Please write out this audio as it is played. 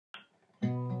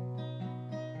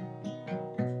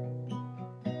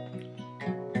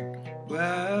Where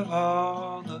have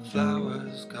all the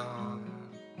flowers gone?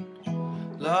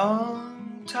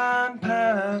 Long time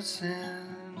passing.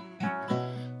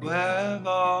 Where have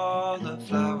all the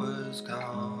flowers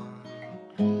gone?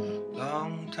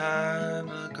 Long time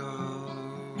ago.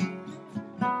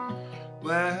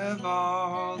 Where have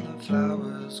all the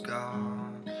flowers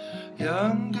gone?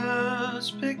 Young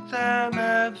girls pick them,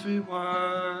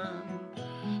 everyone.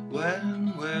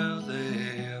 When will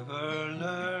they ever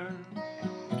learn?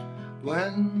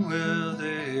 When will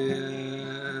they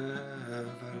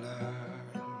ever learn?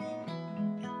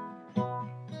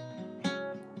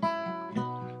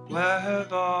 Where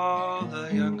have all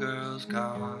the young girls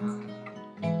gone?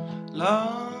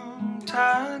 Long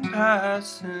time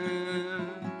passing.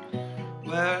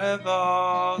 Where have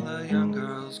all the young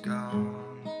girls gone?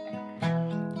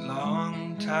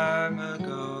 Long time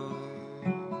ago.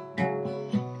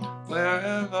 Where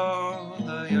have all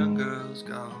the young girls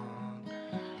gone?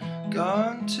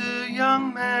 Gone to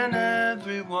young men,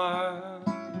 everyone.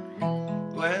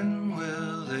 When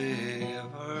will they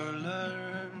ever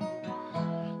learn?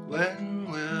 When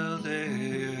will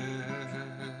they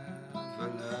ever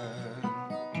learn?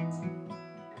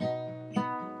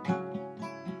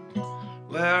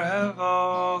 Where have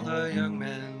all the young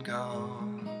men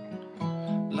gone?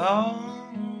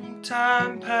 Long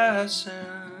time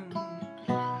passing.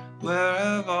 Where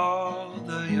have all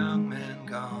the young men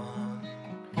gone?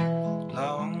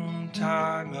 Long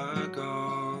time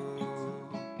ago.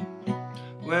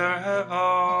 Where have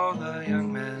all the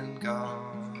young men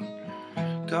gone?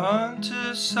 Gone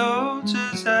to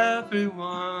soldiers,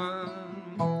 everyone.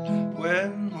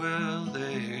 When will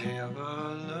they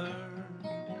ever learn?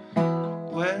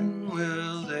 When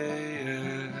will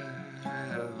they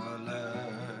ever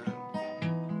learn?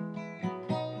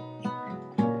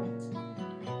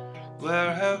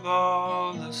 Where have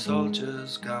all the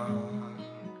soldiers gone?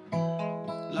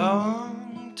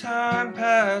 Long time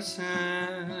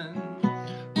passing.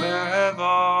 Where have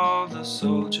all the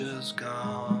soldiers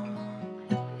gone?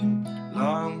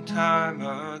 Long time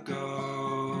ago.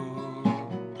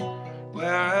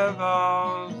 Where have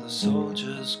all the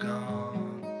soldiers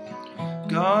gone?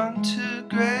 Gone to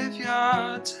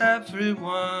graveyards,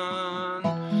 everyone.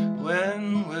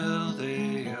 When will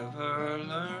they ever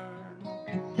learn?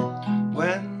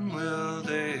 When will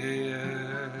they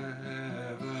ever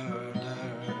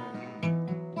learn?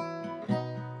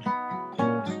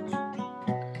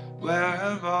 Where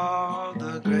have all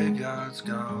the graveyards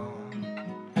gone?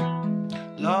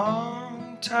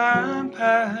 Long time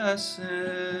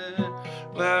passing.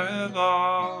 Where have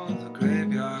all the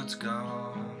graveyards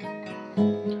gone?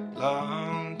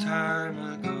 Long time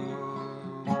ago.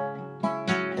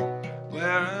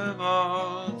 Where have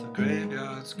all the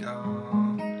graveyards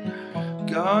gone?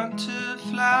 Gone to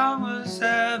flowers,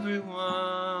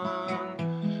 everyone.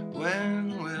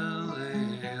 When will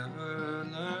they ever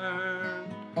learn?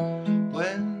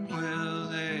 When will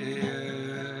they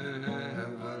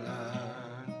ever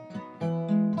learn?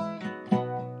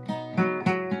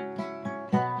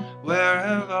 Where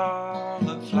have all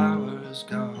the flowers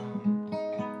gone?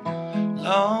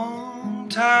 Long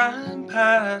time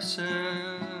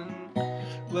passing.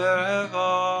 Where have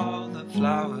all the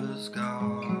flowers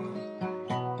gone?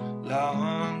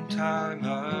 Long time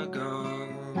ago.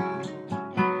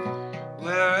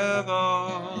 Where have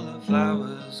all the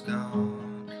flowers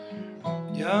gone?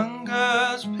 Young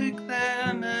girls pick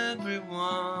them,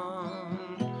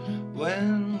 everyone.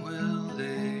 When will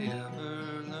they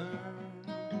ever learn?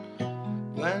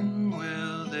 When